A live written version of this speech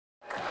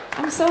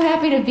I'm so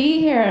happy to be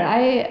here.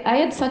 I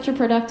had such a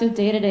productive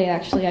day today,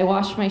 actually. I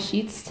washed my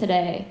sheets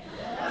today.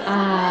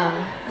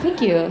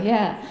 Thank you,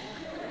 yeah.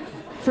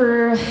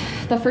 For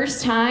the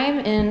first time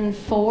in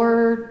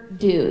 4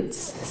 dudes,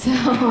 so.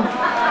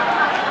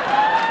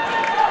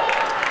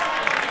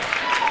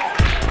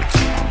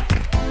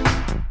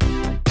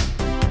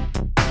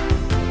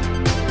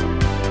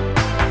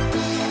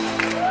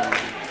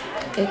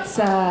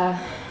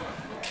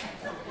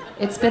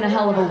 It's been a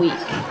hell of a week.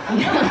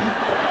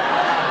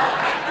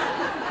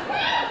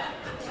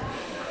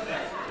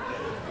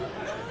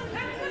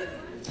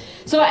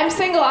 So I'm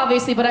single,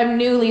 obviously, but I'm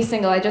newly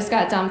single. I just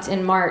got dumped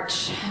in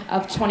March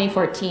of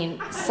 2014,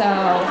 so.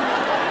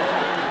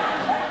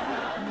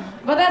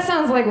 But that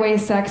sounds like way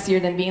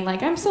sexier than being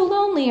like, I'm so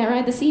lonely, I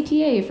ride the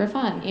CTA for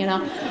fun, you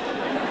know?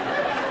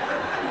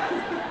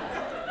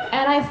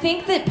 And I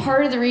think that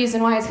part of the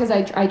reason why is because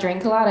I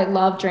drink a lot. I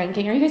love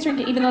drinking. Are you guys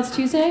drinking even though it's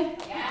Tuesday?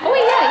 Yeah. Oh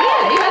wait,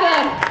 yeah. You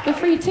had the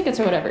free tickets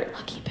or whatever.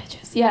 Lucky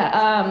bitches.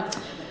 Yeah.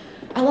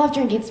 I love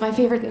drinking. It's my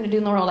favorite thing to do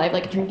in the world. I have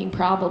like a drinking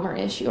problem or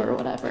issue or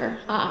whatever.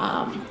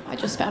 I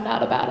just found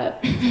out about it.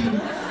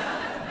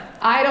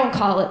 I don't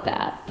call it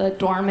that. The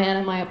doorman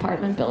in my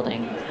apartment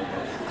building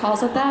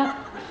calls it that.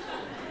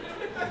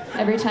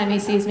 Every time he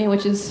sees me,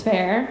 which is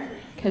fair,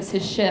 because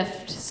his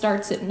shift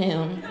starts at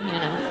noon, you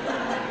know.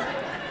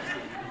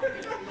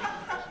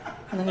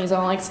 And then he's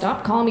all like,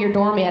 stop calling me your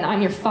doorman,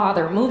 I'm your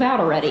father, move out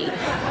already.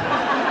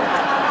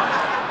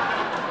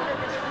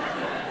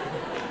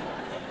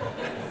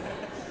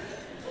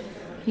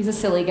 He's a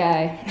silly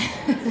guy.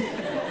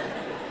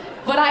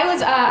 But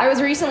I was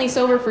recently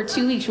sober for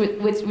 2 weeks,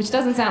 which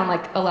doesn't sound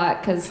like a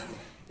lot, because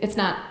it's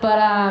not.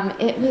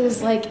 But it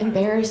was like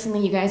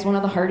embarrassingly, you guys, one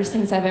of the hardest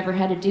things I've ever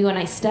had to do, and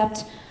I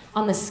stepped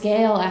on the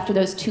scale after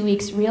those 2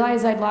 weeks,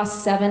 realized I'd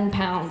lost 7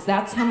 pounds.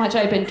 That's how much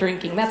I've been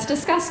drinking. That's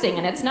disgusting,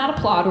 and it's not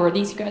applaud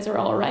worthy. You guys are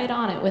all right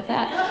on it with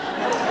that.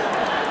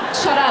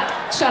 Shut up,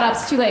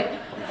 it's too late.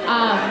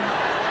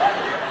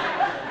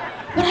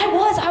 But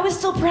I was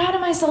still proud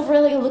of myself,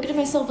 really. I looked at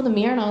myself in the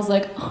mirror and I was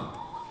like,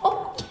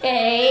 oh,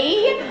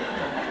 okay.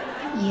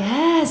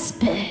 Yes,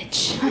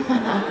 bitch.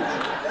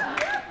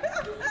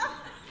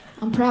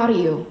 I'm proud of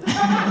you.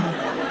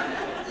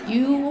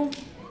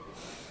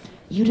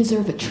 You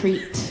deserve a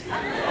treat.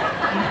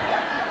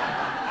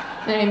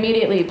 And I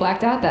immediately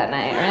blacked out that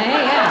night, right?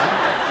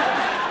 Yeah.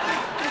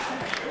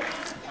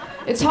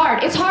 It's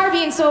hard. It's hard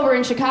being sober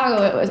in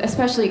Chicago,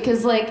 especially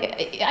because,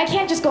 like, I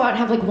can't just go out and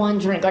have, like, one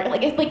drink.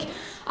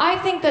 I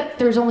think that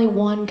there's only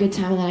one good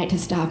time of the night to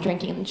stop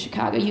drinking in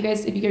Chicago. You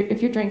guys, if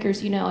you're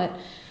drinkers, you know it.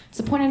 It's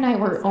the point of night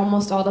where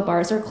almost all the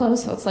bars are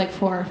closed, so it's like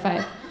 4,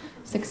 5,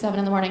 6, 7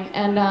 in the morning.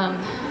 And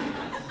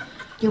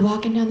you're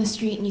walking down the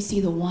street and you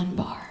see the one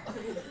bar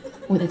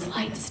with its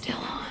lights still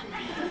on.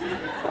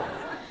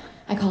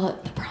 I call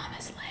it the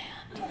Promised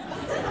Land.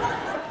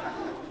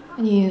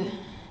 And you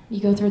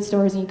go through its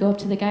doors and you go up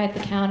to the guy at the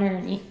counter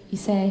and you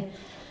say,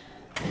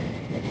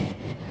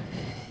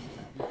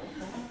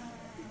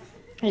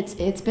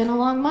 It's been a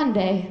long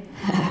Monday.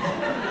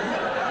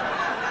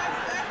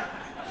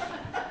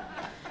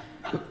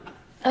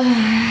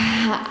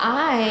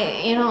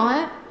 You know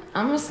what?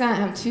 I'm just gonna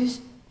have two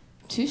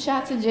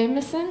shots of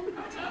Jameson.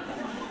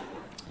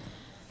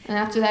 And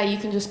after that, you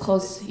can just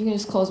close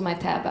my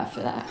tab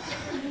after that.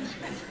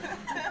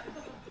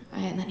 All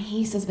right, and then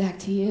he says back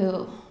to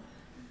you,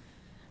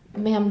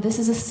 ma'am, this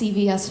is a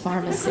CVS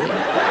pharmacy.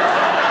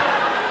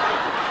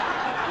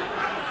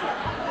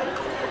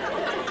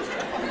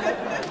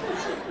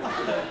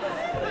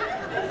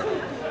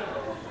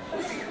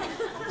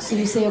 So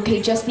you say,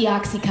 okay, just the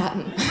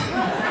Oxycontin.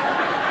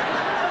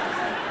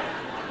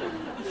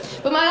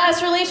 But my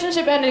last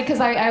relationship ended because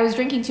I was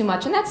drinking too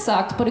much, and that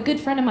sucked, but a good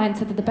friend of mine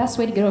said that the best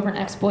way to get over an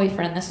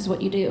ex-boyfriend, this is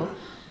what you do.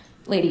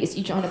 Ladies,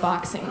 you join a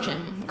boxing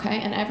gym, okay?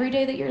 And every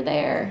day that you're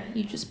there,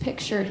 you just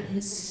picture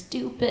his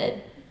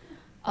stupid,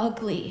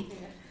 ugly,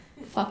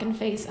 fucking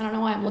face. I don't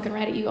know why I'm looking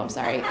right at you, I'm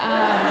sorry.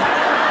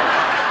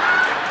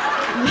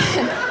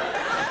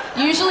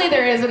 Usually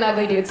there is an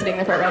ugly dude sitting in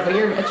the front row, but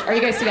are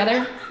you guys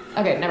together?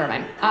 Okay, never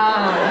mind.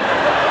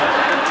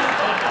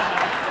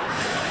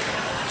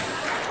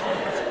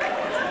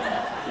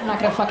 I'm not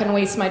gonna fucking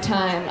waste my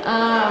time.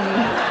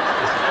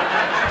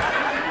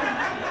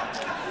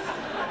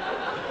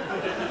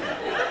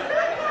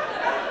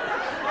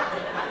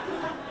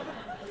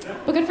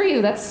 But good for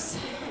you,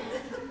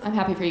 I'm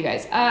happy for you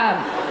guys.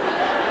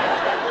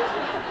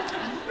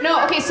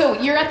 No, okay, so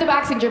you're at the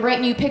boxing gym, right?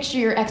 And you picture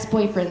your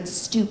ex-boyfriend's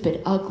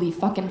stupid, ugly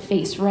fucking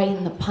face right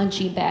in the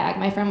punchy bag.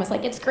 My friend was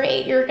like, it's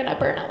great, you're gonna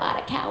burn a lot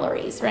of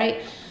calories, right?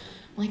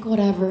 I'm like,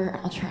 whatever,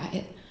 I'll try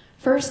it.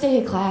 First day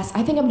of class,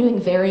 I think I'm doing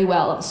very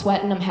well. I'm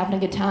sweating, I'm having a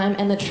good time,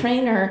 and the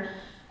trainer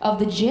of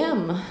the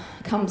gym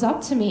comes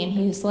up to me and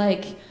he's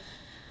like,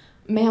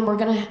 ma'am, we're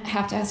gonna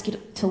have to ask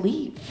you to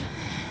leave.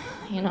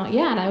 You know,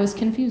 yeah, and I was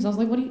confused. I was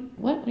like, what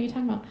are you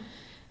talking about?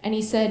 And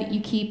he said,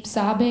 you keep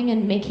sobbing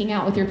and making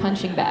out with your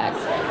punching bag.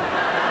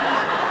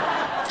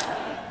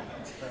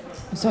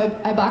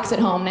 So I box at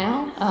home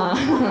now.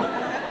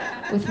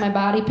 with my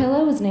body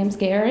pillow. His name's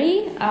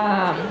Gerry.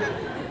 And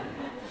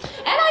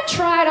I've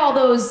tried all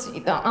those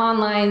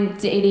online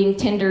dating,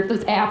 Tinder,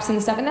 those apps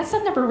and stuff, and that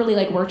stuff never really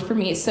like worked for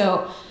me.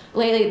 So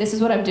lately, this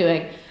is what I'm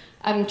doing.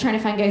 I'm trying to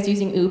find guys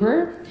using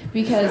Uber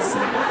because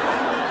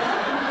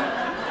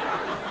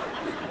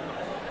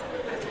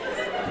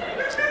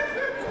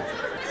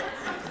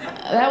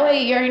that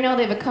way you already know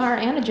they have a car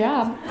and a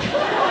job.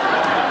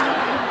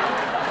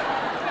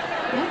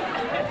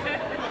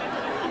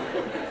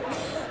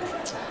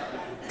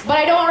 But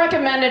I don't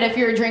recommend it if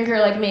you're a drinker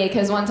like me,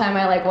 because one time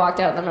I like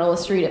walked out in the middle of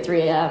the street at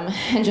 3 a.m.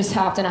 and just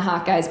hopped in a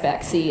hot guy's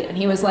back seat, and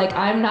he was like,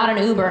 "I'm not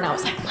an Uber," and I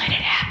was like, "Let it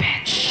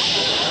happen,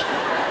 shh."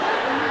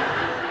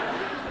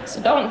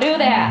 So don't do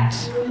that.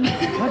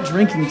 I'm not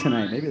drinking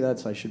tonight. Maybe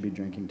that's I should be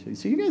drinking too.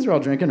 So you guys are all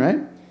drinking, right?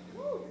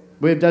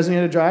 We have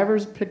designated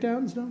drivers picked out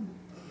and stuff?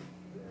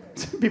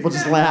 People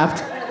just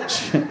laughed.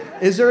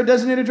 Is there a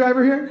designated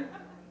driver here?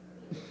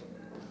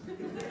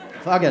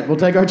 Fuck it, we'll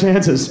take our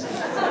chances.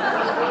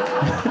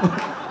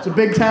 It's a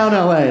big town,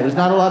 LA. There's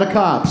not a lot of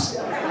cops.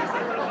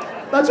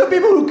 That's what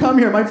people who come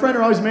here, my friend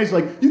are always amazed,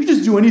 like, you can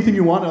just do anything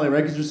you want in LA,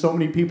 right? Because there's so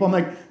many people. I'm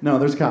like, no,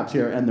 there's cops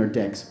here, and they're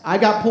dicks. I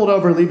got pulled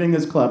over leaving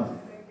this club.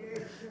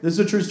 This is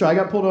a true story. I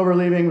got pulled over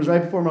leaving. It was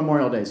right before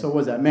Memorial Day. So what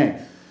was that?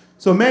 May.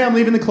 So May, I'm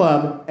leaving the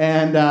club,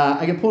 and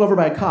I get pulled over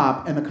by a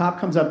cop, and the cop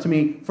comes up to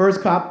me.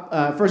 First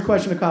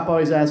question a cop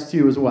always asks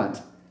you is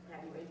what?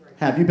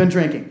 Have you been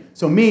drinking?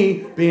 So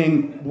me,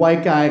 being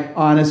white guy,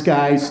 honest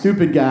guy,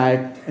 stupid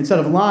guy, instead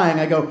of lying,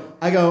 I go,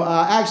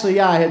 actually,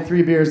 yeah, I had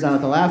 3 beers down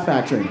at the Laugh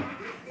Factory.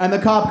 And the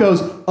cop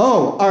goes,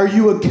 "Oh, are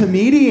you a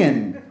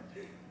comedian?"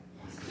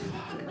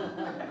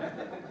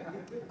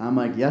 I'm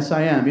like, "Yes,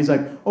 I am." He's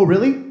like, "Oh,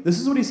 really?" This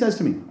is what he says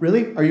to me.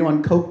 "Really? Are you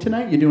on coke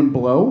tonight? You doing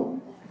blow?"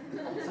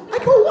 I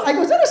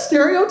go, is that a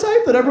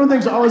stereotype that everyone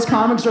thinks all his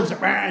comics are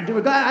do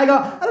a guy? I go,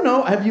 I don't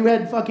know. Have you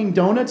had fucking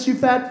donuts, you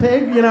fat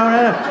pig? You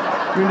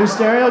know, you do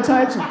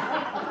stereotypes.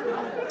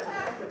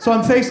 So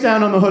I'm face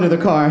down on the hood of the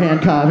car,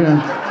 handcuffed. You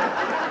know.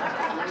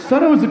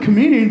 Said I was a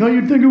comedian. Thought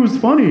you'd think it was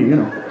funny, you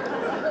know.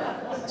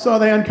 So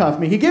they uncuff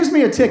me. He gives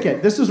me a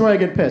ticket. This is where I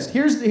get pissed.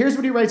 Here's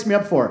what he writes me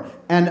up for: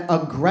 an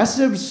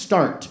aggressive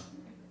start.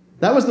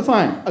 That was the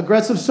fine.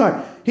 Aggressive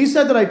start. He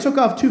said that I took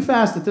off too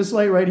fast at this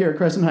light right here at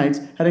Crescent Heights,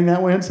 heading that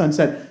way on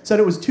Sunset. Said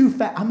it was too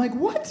fast. I'm like,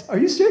 what? Are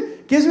you serious?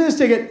 Gives me this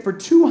ticket for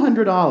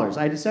 $200.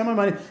 I had to send my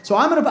money. So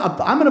I'm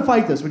gonna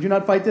fight this. Would you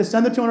not fight this?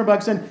 Send the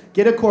 $200 in.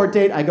 Get a court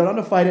date. I go down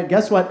to fight it.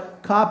 Guess what?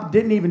 Cop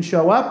didn't even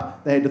show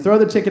up. They had to throw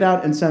the ticket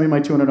out and send me my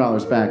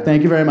 $200 back.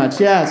 Thank you very much.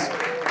 Yes.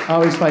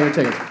 Always fight your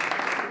tickets.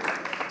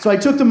 So I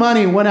took the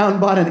money, went out and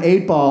bought an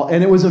 8-ball,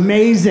 and it was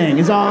amazing.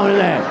 It's all over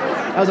there.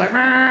 I was like,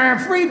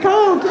 free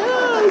Coke.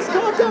 Yes,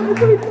 Coke,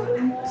 free Coke.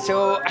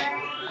 So,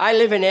 I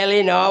live in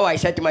LA now. I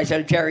said to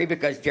myself, Gerry,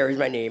 because Gerry's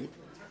my name.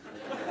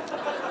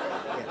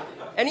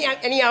 Yeah.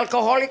 Any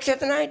alcoholics here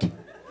tonight?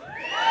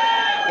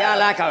 Yeah, I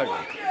like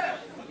alcohol.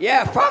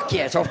 Yeah, fuck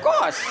yes, of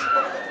course.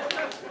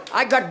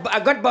 I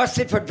got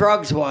busted for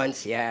drugs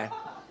once, yeah.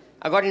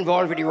 I got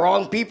involved with the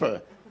wrong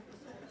people.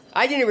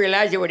 I didn't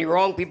realize they were the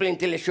wrong people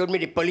until they showed me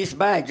the police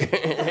badge.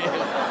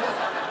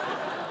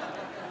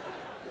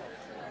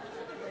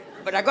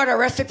 But I got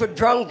arrested for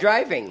drunk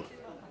driving.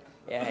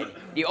 Yeah,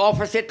 the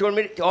officer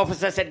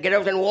said, "Get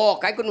out and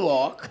walk." I couldn't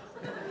walk.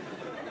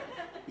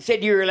 He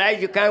said, "Do you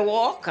realize you can't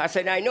walk?" I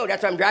said, "I know,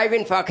 that's why I'm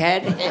driving,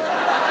 fuckhead."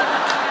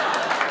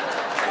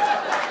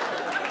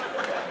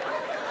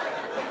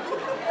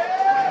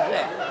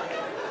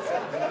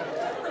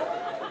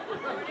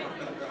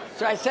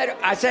 So I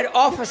said,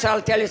 "Officer,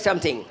 I'll tell you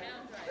something.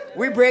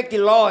 We break the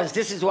laws.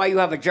 This is why you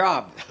have a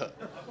job."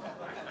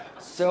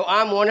 So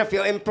I'm one of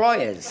your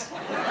employers.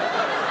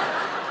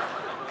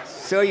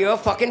 So you're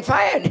fucking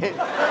fired.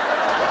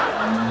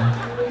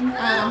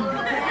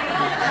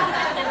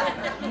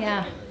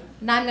 Yeah.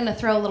 Now I'm going to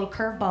throw a little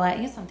curveball at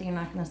you, something you're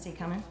not going to see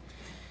coming.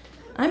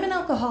 I'm an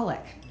alcoholic.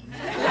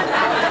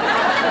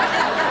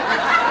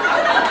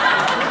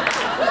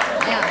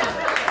 Yeah.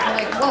 You're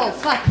like, whoa,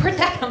 fuck, where'd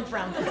that come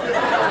from?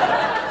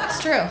 It's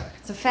true.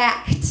 It's a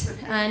fact.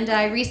 And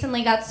I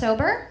recently got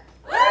sober.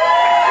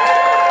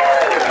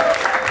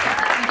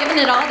 I'm giving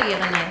it all to you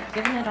tonight.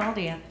 Giving it all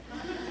to you.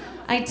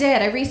 I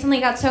did. I recently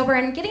got sober,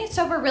 and getting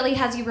sober really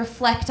has you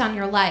reflect on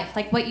your life,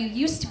 like what you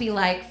used to be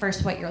like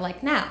versus what you're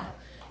like now.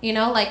 You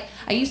know, like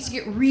I used to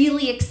get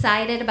really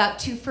excited about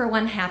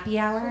 2-for-1 happy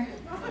hour,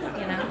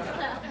 you know,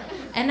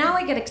 and now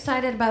I get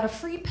excited about a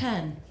free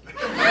pen.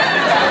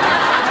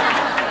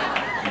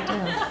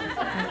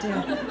 I do.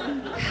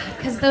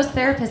 Because those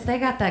therapists, they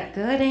got that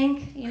good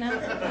ink, you know,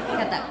 they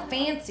got that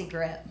fancy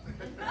grip.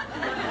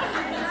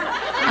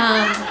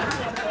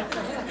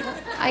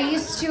 I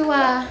used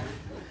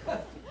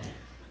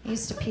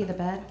to pee the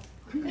bed.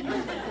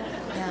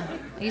 Yeah,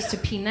 I used to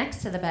pee next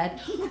to the bed.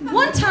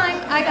 One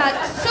time, I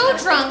got so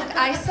drunk,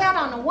 I sat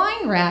on a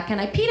wine rack and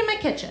I peed in my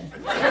kitchen.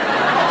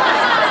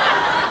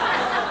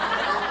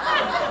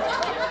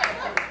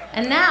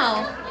 And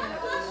now,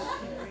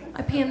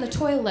 I pee in the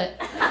toilet.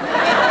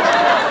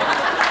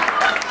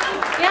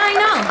 Yeah, I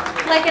know,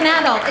 like an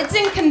adult. It's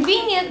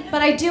inconvenient,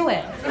 but I do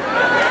it.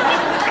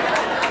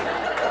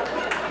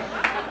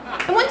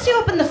 And once you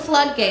open the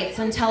floodgates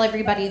and tell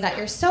everybody that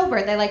you're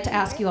sober, they like to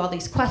ask you all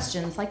these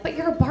questions, like, but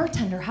you're a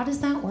bartender, how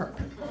does that work?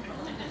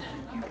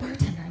 You're a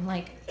bartender. I'm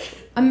like,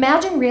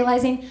 imagine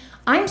realizing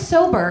I'm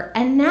sober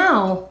and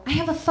now I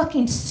have a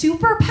fucking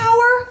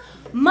superpower?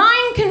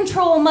 Mind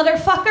control,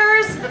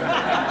 motherfuckers!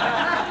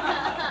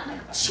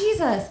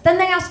 Jesus. Then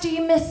they ask, do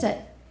you miss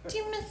it? Do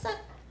you miss it?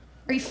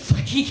 Are you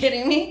fucking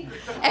kidding me?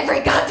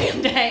 Every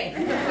goddamn day.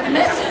 I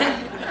miss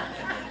it.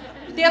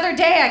 The other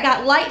day I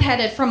got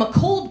lightheaded from a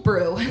cold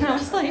brew and I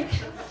was like,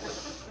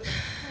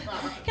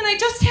 can I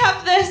just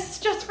have this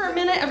just for a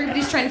minute?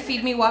 Everybody's trying to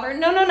feed me water.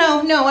 No,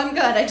 I'm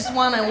good. I just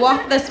want to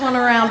walk this one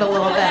around a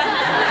little bit.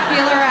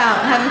 Feel her out.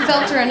 I haven't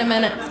felt her in a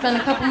minute. It's been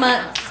a couple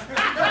months.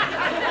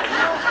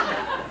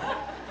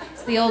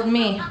 It's the old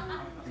me.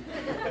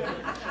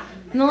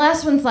 And the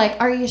last one's like,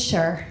 are you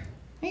sure?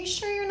 Are you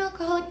sure you're an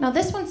alcoholic? Now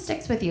this one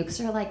sticks with you because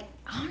you're like,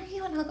 are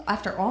you an alcoholic?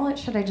 After all that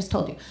shit I just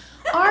told you.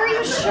 Are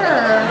you sure?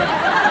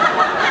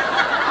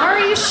 Are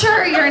you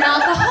sure you're an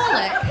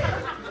alcoholic?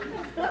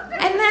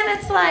 And then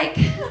it's like,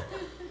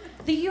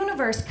 the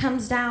universe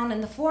comes down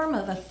in the form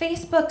of a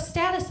Facebook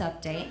status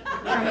update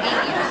from 8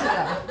 years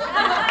ago.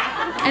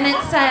 And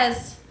it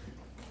says,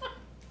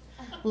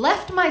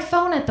 left my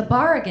phone at the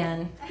bar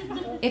again.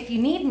 If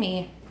you need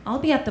me, I'll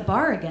be at the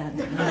bar again.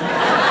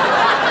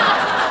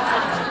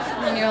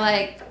 And you're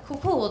like,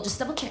 cool, we'll just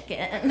double check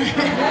it.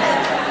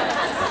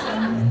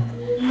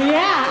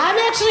 Yeah, I'm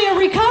actually a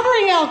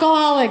recovering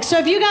alcoholic, so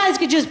if you guys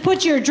could just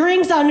put your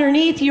drinks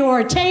underneath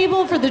your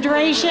table for the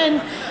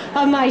duration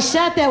of my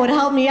set, that would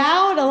help me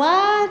out a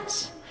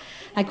lot.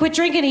 I quit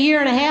drinking 1.5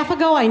 years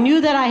ago. I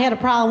knew that I had a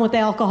problem with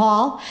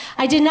alcohol.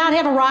 I did not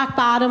have a rock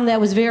bottom that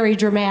was very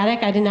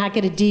dramatic. I did not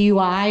get a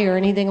DUI or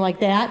anything like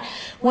that.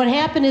 What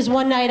happened is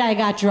one night I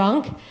got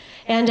drunk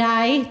and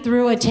I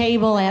threw a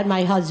table at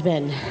my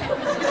husband.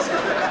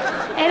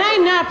 And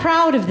I'm not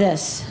proud of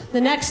this. The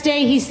next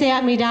day he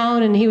sat me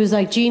down and he was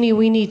like, Jeanie,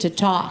 we need to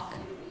talk.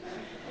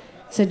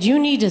 He said, you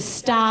need to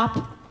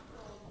stop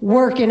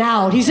working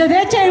out. He said,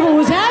 that table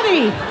was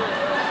heavy.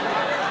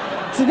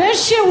 So that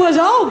shit was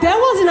oak. That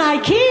wasn't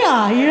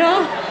IKEA, you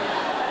know?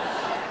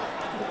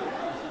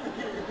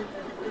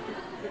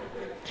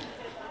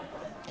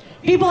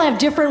 People have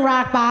different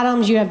rock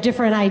bottoms. You have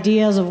different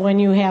ideas of when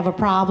you have a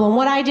problem.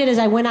 What I did is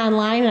I went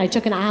online and I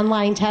took an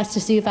online test to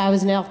see if I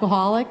was an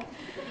alcoholic.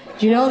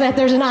 Do you know that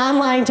there's an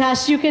online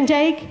test you can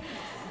take?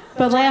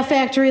 But Laugh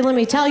Factory, let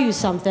me tell you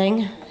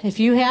something. If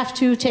you have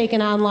to take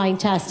an online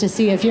test to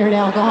see if you're an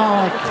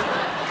alcoholic,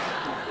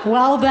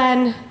 well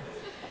then,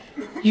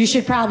 you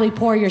should probably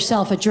pour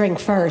yourself a drink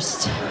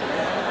first.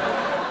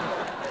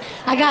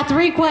 I got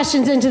 3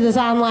 questions into this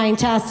online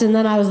test and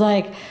then I was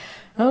like,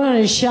 I'm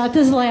gonna shut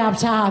this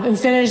laptop and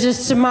finish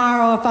this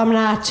tomorrow if I'm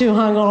not too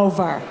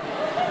hungover.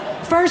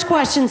 First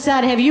question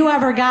said, have you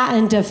ever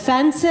gotten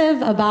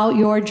defensive about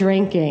your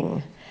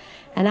drinking?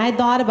 And I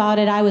thought about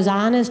it. I was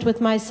honest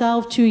with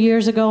myself. 2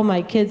 years ago,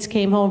 my kids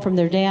came home from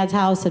their dad's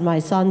house and my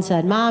son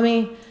said,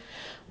 Mommy,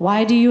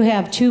 why do you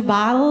have 2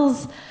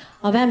 bottles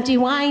of empty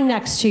wine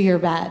next to your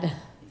bed?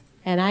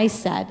 And I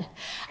said,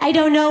 I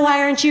don't know,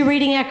 why aren't you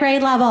reading at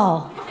grade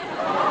level?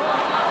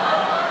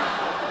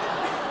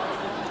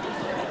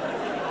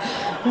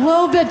 A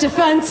little bit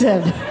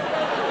defensive.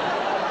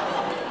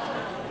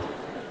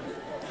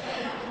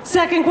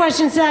 Second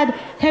question said,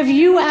 have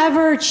you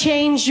ever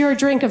changed your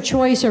drink of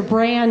choice or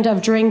brand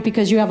of drink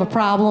because you have a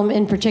problem,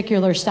 in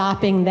particular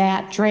stopping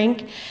that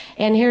drink?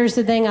 And here's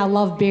the thing, I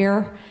love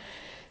beer.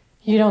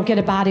 You don't get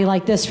a body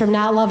like this from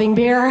not loving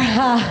beer.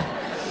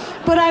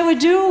 But I would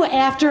do,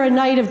 after a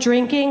night of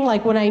drinking,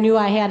 like when I knew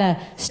I had to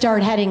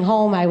start heading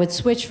home, I would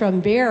switch from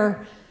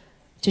beer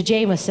to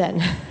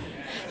Jameson.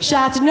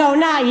 Shots, no,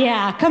 not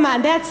yeah. Come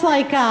on, that's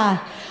like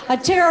a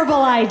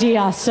terrible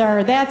idea,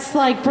 sir. That's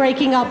like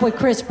breaking up with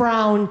Chris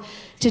Brown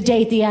to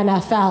date the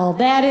NFL.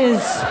 That is,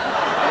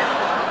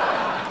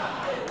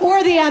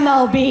 or the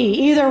MLB,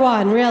 either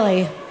one,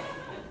 really.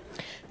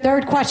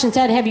 Third question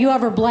said, have you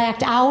ever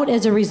blacked out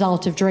as a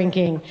result of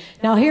drinking?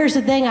 Now here's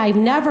the thing, I've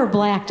never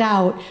blacked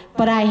out,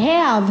 but I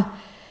have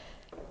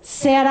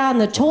sat on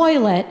the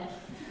toilet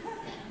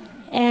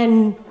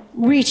and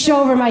reached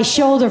over my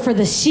shoulder for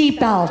the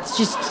seatbelt.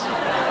 Just...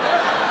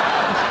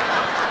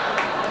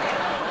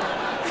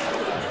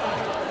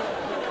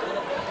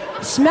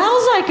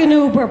 Smells like an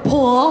Uber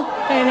pool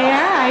in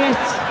here.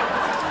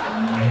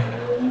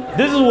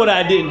 This is what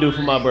I didn't do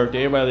for my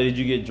birthday. Everybody, did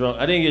you get drunk?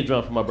 I didn't get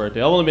drunk for my birthday.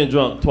 I've only been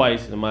drunk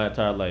twice in my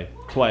entire life.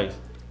 Twice.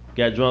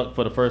 Got drunk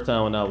for the first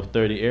time when I was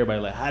 30.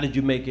 Everybody like, how did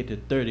you make it to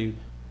 30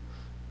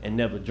 and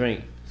never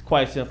drink? It's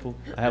quite simple.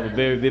 I have a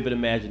very vivid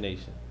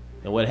imagination.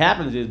 And what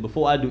happens is,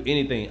 before I do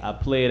anything, I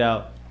play it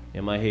out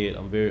in my head.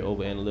 I'm very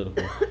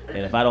over-analytical. And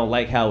if I don't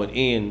like how it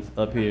ends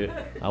up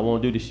here, I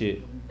won't do the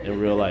shit in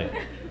real life.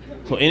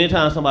 So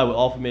anytime somebody would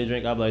offer me a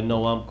drink, I'd be like,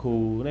 no, I'm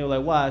cool. And they were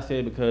like, why? I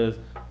said, because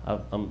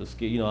I'm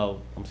scared,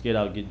 I'm scared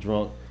I'll get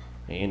drunk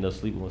and end up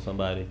sleeping with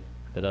somebody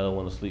that I don't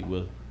want to sleep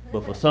with.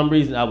 But for some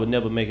reason, I would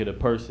never make it a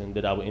person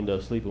that I would end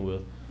up sleeping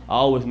with. I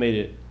always made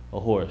it a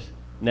horse.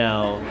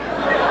 Now,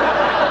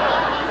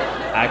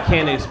 I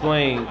can't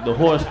explain the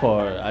horse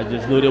part. I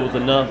just knew there was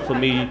enough for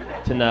me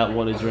to not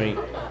want to drink.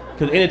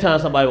 Because anytime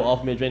somebody would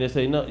offer me a drink, they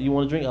say, no, you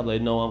want to drink? I'm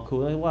like, no, I'm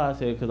cool. Like, why? I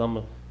said, because I'm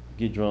going to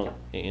get drunk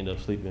and end up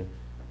sleeping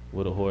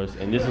with a horse.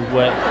 And this is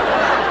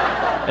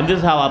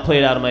how I play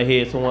it out in my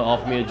head. Someone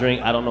offered me a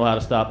drink, I don't know how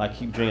to stop. I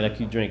keep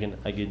drinking,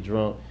 I get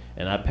drunk,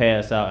 and I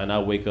pass out, and I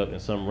wake up in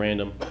some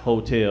random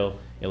hotel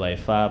at like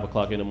 5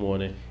 o'clock in the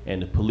morning,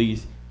 and the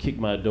police kick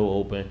my door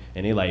open,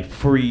 and they like,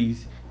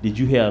 freeze, did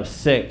you have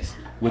sex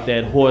with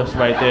that horse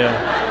right there?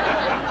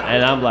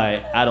 And I'm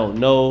like, I don't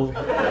know.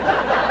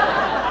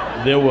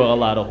 There were a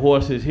lot of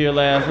horses here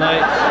last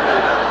night.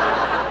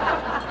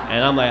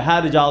 And I'm like,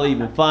 how did y'all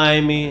even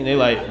find me? And they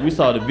like, we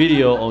saw the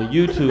video on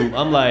YouTube.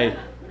 I'm like,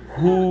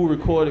 who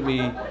recorded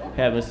me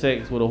having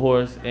sex with a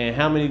horse, and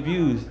how many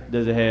views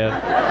does it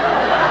have?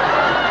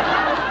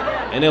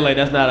 And they're like,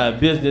 that's not our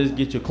business,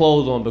 get your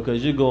clothes on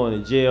because you're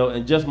going to jail.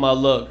 And just my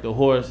luck, the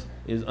horse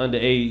is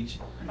underage.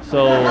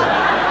 So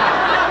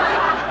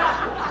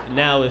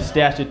now it's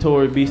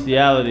statutory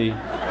bestiality.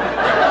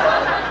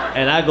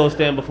 And I go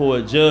stand before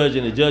a judge,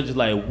 and the judge is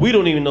like, we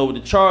don't even know what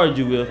to charge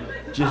you with.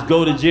 Just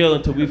go to jail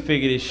until we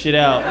figure this shit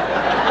out.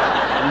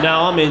 And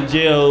now I'm in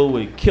jail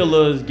with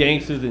killers,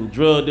 gangsters, and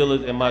drug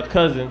dealers, and my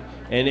cousin,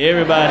 and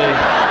everybody.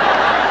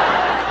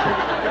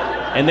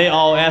 And they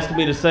all asking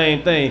me the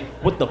same thing.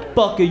 What the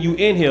fuck are you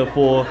in here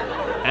for?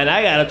 And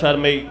I gotta try to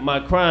make my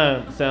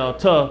crime sound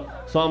tough.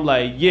 So I'm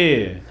like,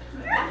 yeah,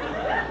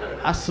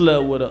 I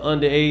slept with an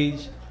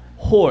underage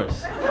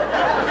horse.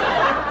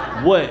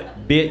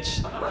 What,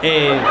 bitch?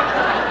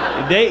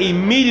 And they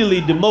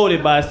immediately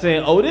demoted by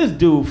saying, oh, this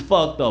dude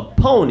fucked a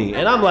pony.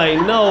 And I'm like,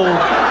 no.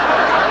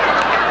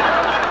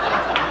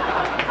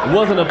 It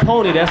wasn't a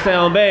pony, that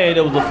sound bad.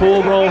 It was a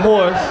full-grown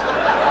horse.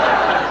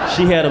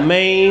 She had a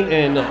mane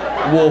and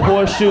wore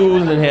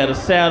horseshoes and had a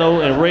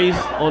saddle and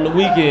raced on the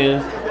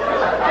weekends.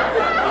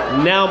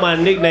 Now my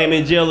nickname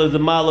in jail is the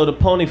Milo the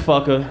Pony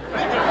Fucker.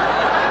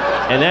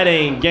 And that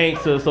ain't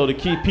gangster, so to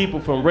keep people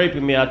from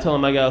raping me, I tell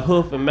them I got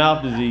hoof and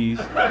mouth disease.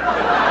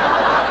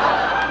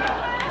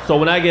 So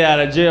when I get out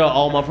of jail,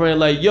 all my friends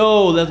like,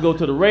 yo, let's go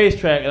to the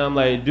racetrack. And I'm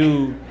like,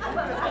 dude,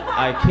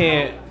 I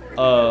can't.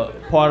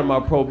 Part of my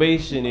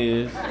probation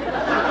is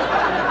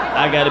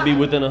I gotta be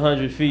within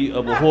 100 feet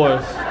of a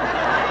horse.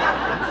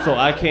 So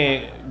I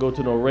can't go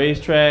to no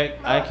racetrack.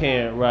 I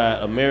can't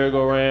ride a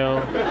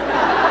merry-go-round.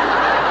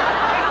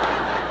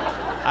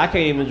 I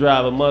can't even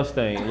drive a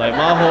Mustang. Like,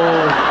 my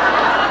whole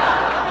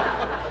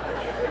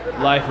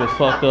life is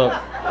fucked up.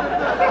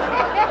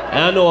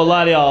 And I know a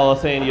lot of y'all are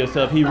saying to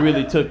yourself, he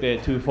really took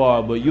that too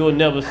far, but you'll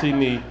never see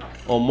me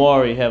on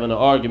Maury having an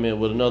argument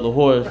with another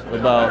horse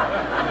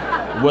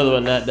about whether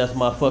or not that's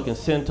my fucking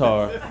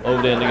centaur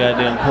over there in the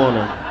goddamn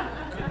corner.